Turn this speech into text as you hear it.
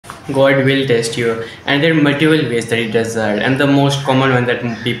God will test you, and there are multiple ways that He does that. And the most common one that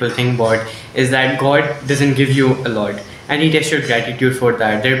people think about is that God doesn't give you a lot, and He tests your gratitude for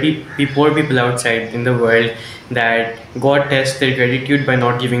that. There be poor people outside in the world that God tests their gratitude by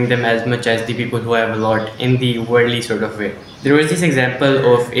not giving them as much as the people who have a lot in the worldly sort of way. There was this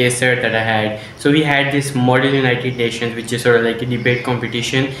example of a sir that I had. So we had this Model United Nations, which is sort of like a debate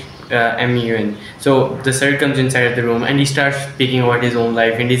competition, MUN. So the sir comes inside of the room and he starts speaking about his own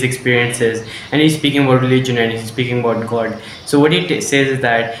life and his experiences, and he's speaking about religion and he's speaking about God. So what he says is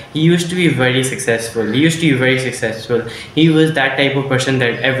that he used to be very successful. He used to be very successful. He was that type of person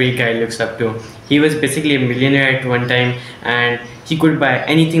that every guy looks up to. He was basically a millionaire at one time, and he could buy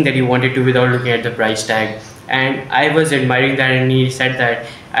anything that he wanted to without looking at the price tag. And I was admiring that, and he said that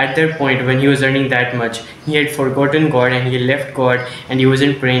at that point when he was earning that much, he had forgotten God and he left God and he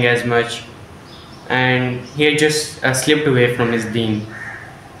wasn't praying as much, and he had just slipped away from his deen.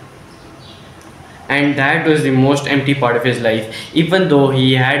 And that was the most empty part of his life. Even though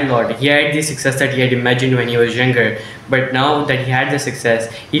he had a lot, he had the success that he had imagined when he was younger, but now that he had the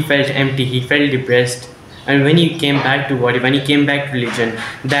success, he felt empty, he felt depressed. And when he came back to God, when he came back to religion,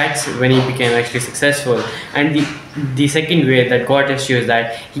 that's when he became actually successful. And the second way that God tests you is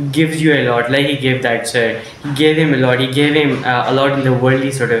that He gives you a lot, like He gave that sir. He gave him a lot. He gave him a lot in the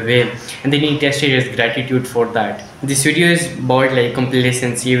worldly sort of way, and then He tested his gratitude for that. This video is about like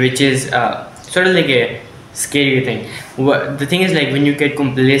complacency, which is sort of like a scary thing. The thing is, like, when you get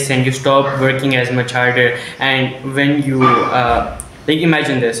complacent, you stop working as much harder, and when you like,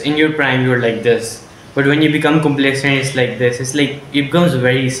 imagine this, in your prime you're like this, but when you become complacent it's like this. It's like it becomes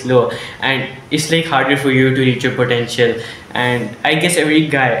very slow, and it's like harder for you to reach your potential. And I guess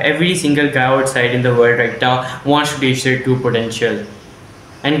every single guy outside in the world right now wants to reach their true potential,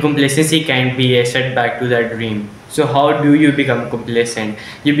 and complacency can be a setback to that dream. So how do you become complacent?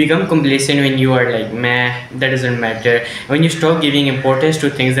 You become complacent when you are like, meh, that doesn't matter. When you stop giving importance to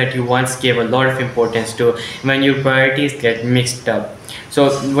things that you once gave a lot of importance to, when your priorities get mixed up. So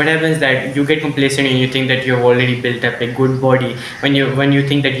what happens that you get complacent and you think that you have already built up a good body, when you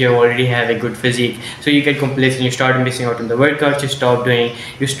think that you already have a good physique. So you get complacent, you start missing out on the workouts,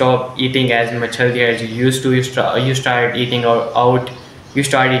 you stop eating as much healthier as you used to, you start eating out,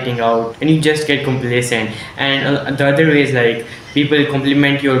 and you just get complacent. And the other way is like, people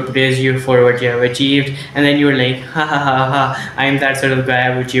compliment you or praise you for what you have achieved, and then you're like, ha ha ha ha, I'm that sort of guy,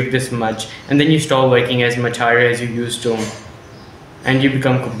 I've achieved this much, and then you stop working as much harder as you used to, and you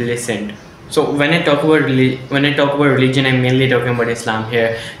become complacent. So when I talk about religion, I'm mainly talking about Islam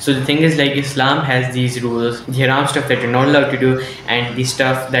here. So the thing is, like, Islam has these rules, the haram stuff that you're not allowed to do, and the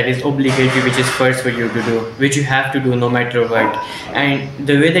stuff that is obligatory, which is first for you to do, which you have to do no matter what. And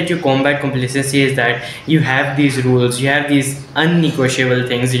the way that you combat complacency is that you have these rules, you have these unnegotiable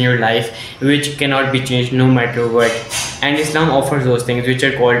things in your life which cannot be changed no matter what. And Islam offers those things which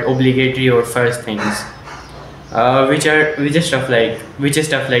are called obligatory or first things. Which is stuff like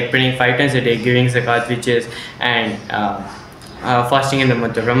praying 5 times a day, giving zakat, and fasting in the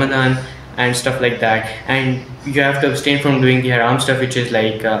month of Ramadan and stuff like that. And you have to abstain from doing the haram stuff, which is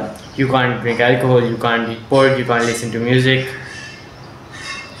like you can't drink alcohol, you can't eat pork, you can't listen to music,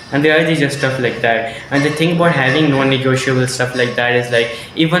 and there are just stuff like that. And the thing about having non-negotiable stuff like that is, like,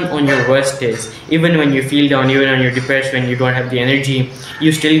 even on your worst days, even when you feel down, even when you're depressed, when you don't have the energy,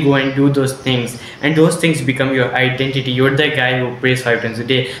 you still go and do those things, and those things become your identity. You're the guy who prays 5 times a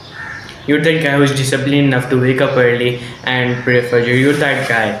day. You're that guy who's disciplined enough to wake up early and pray for you. You're that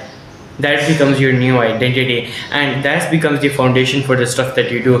guy. That becomes your new identity, and that becomes the foundation for the stuff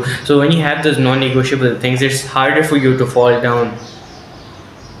that you do. So when you have those non-negotiable things, it's harder for you to fall down.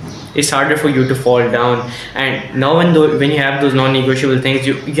 And now when you have those non-negotiable things,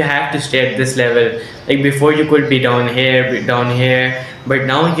 you have to stay at this level. Like, before you could be down here, but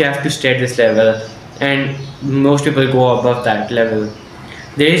now you have to stay at this level, and most people go above that level.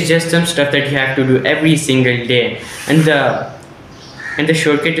 There is just some stuff that you have to do every single day, and the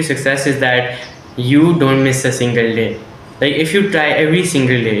shortcut to success is that you don't miss a single day. Like, if you try every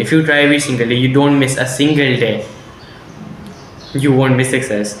single day, you don't miss a single day, you won't miss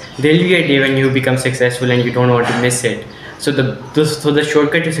success. There'll be a day when you become successful and you don't want to miss it. So the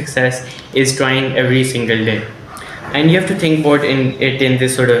shortcut to success is trying every single day. And you have to think about it in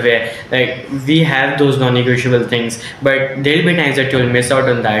this sort of way. Like, we have those non-negotiable things, but there'll be times that you'll miss out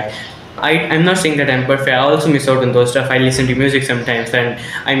on that. I'm not saying that I'm perfect. I also miss out on those stuff. I listen to music sometimes and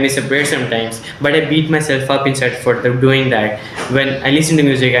I miss a prayer sometimes. But I beat myself up inside for doing that. When I listen to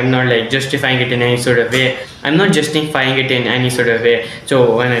music, I'm not like justifying it in any sort of way. I'm not justifying it in any sort of way.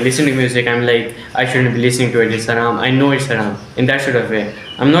 So when I listen to music, I'm like, I shouldn't be listening to it. It's haram. I know it's haram. In that sort of way.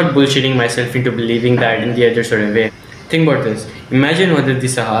 I'm not bullshitting myself into believing that in the other sort of way. Think about this. Imagine one of the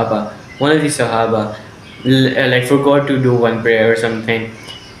Sahaba, like forgot to do one prayer or something.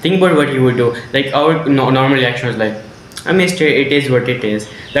 Think about what he would do. Like our normal reaction was like, I missed it. It is what it is.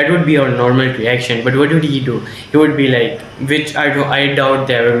 That would be our normal reaction. But what would he do? He would be like, which I doubt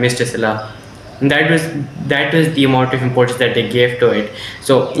they ever missed a salah. And that was the amount of importance that they gave to it.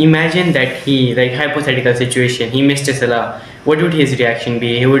 So imagine that he, like, hypothetical situation, he missed a salah. What would his reaction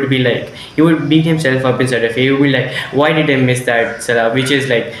be? He would be like, he would beat himself up inside of it. He would be like, why did I miss that salah, which is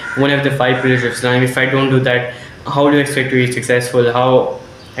like one of the five pillars of Islam? If I don't do that, how do I expect to be successful? How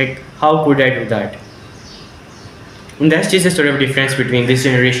could I do that? And that's just a sort of difference between this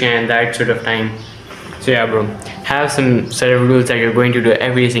generation and that sort of time. So yeah, bro, have some set of rules that you're going to do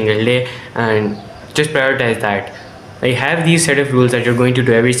every single day, and just prioritize that. Like, have these set of rules that you're going to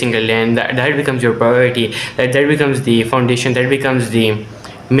do every single day, and that becomes your priority. That becomes the foundation. That becomes the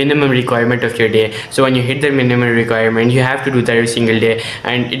minimum requirement of your day. So when you hit the minimum requirement, you have to do that every single day,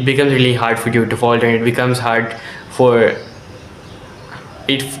 and it becomes really hard for you to follow, and for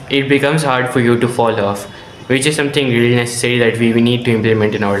it becomes hard for you to fall off, which is something really necessary that we need to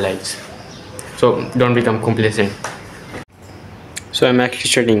implement in our lives. So don't become complacent. So I'm actually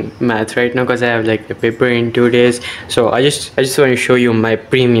studying math right now because I have like a paper in 2 days. So I just want to show you my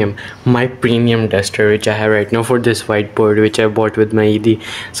premium duster which I have right now for this whiteboard, which I bought with my ED.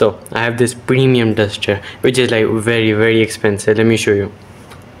 So I have this premium duster which is like very expensive. Let me show you.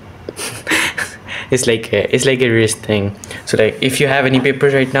 It's like a wrist thing. So like, if you have any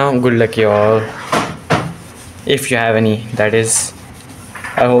papers right now, good luck y'all. If you have any, that is.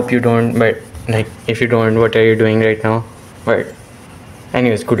 I hope you don't, but like, if you don't, what are you doing right now? But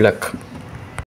anyways, good luck.